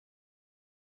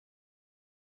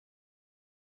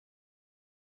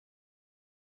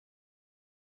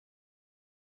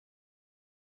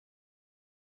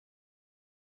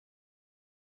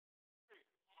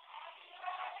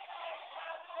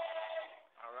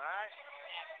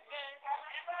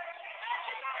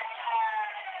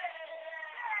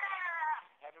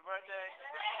birthday.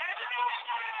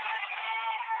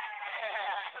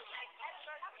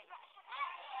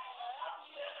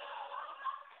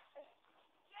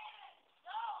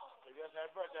 Yes,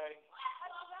 happy birthday.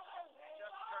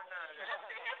 Just turned 9.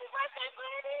 Happy birthday,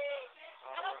 buddy.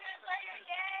 I'm going to play your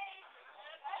game.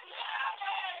 Happy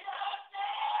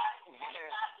birthday.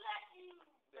 God bless you.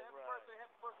 Happy birthday,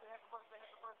 happy birthday, happy birthday,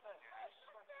 happy birthday.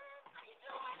 How you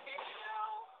doing? Thank you.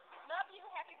 Love you.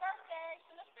 Happy birthday.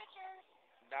 Send us pictures.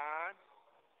 Don.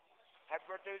 Happy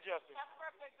birthday to Justin. Happy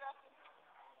birthday, Justin.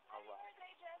 All right. Happy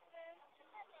birthday, Justin.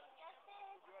 Happy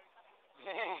birthday, Justin.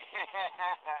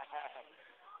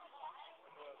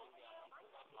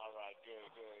 All right, good,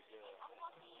 good, good.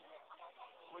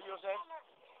 What you gonna say?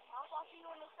 I'll talk to you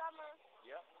in the summer.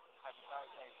 Yep. Happy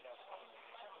birthday, Justin.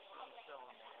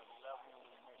 We love you and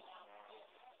we miss you, man.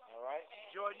 All right.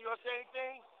 Jordan, you gonna say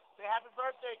anything? Say happy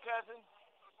birthday, cousin.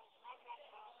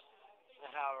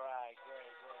 All right,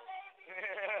 good, good.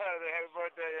 Happy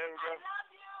birthday, here we go. I love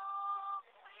you.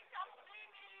 Please come see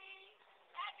me.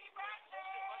 Happy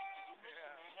birthday.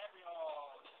 Happy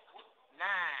 9.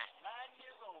 9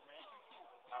 years old, man.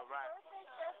 All right. Birthday,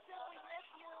 Justin. We miss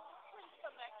you. Please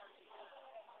come back to me.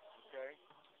 Okay.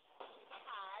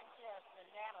 Hi, Justin.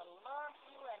 Nana loves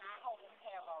you, and I hope you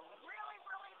have a really,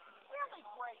 really, really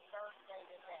great birthday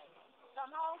today. Come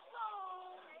home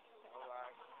soon. All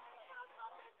right.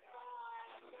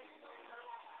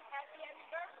 Happy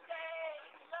birthday.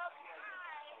 Love you.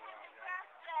 Happy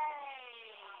birthday.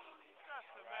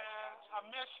 Justin, man, I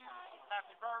miss you.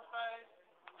 Happy birthday.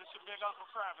 This your big Uncle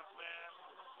Travis, man.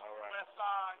 All right. West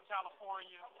Side,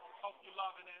 California. Hope you're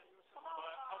loving it.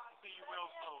 But hope to see you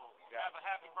real soon. Yeah. Have a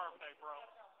happy birthday, bro.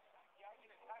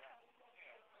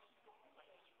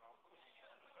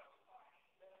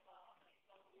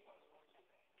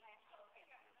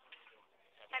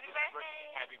 Happy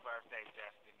birthday. Happy birthday,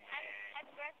 Justin, man.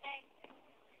 Happy birthday.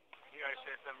 You already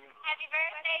said something. Happy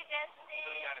birthday, Justin.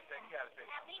 You gotta say.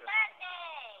 Happy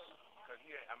birthday. Cause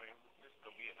this is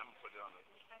gonna be it. I'm gonna put it on the.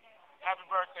 Happy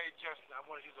birthday, Justin. I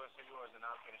wanted you to say yours, and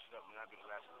I'll finish it up, and I'll be the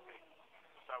last one. Okay.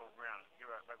 Start with Brown. Get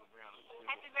right back with Brown.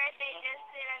 Happy birthday,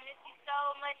 Justin. I miss you so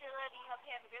much. I love you. Hope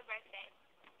you have a good birthday.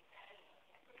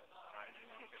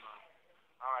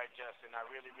 All right, Justin. I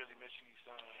really, really miss you,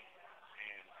 son.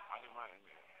 And I didn't mind it.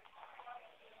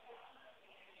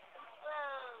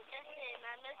 Whoa, Justin,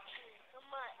 I miss you so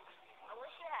much. I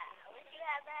wish you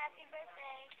have a happy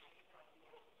birthday.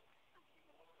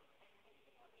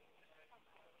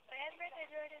 Happy birthday,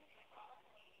 Jordan.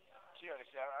 She already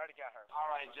said, I already got her. All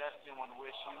right, Justin, want to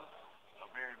wish you a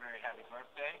very, very happy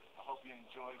birthday. I hope you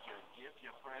enjoyed your gift,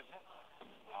 your present.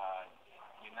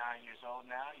 You're 9 years old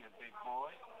now. You're a big boy.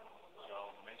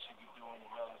 So make sure you're doing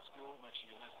well in school. Make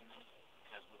sure you're listening.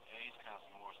 Because with age comes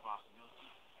more responsibility.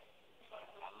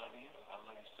 I love you. I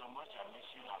love you so much. I miss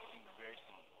you. I'll see you.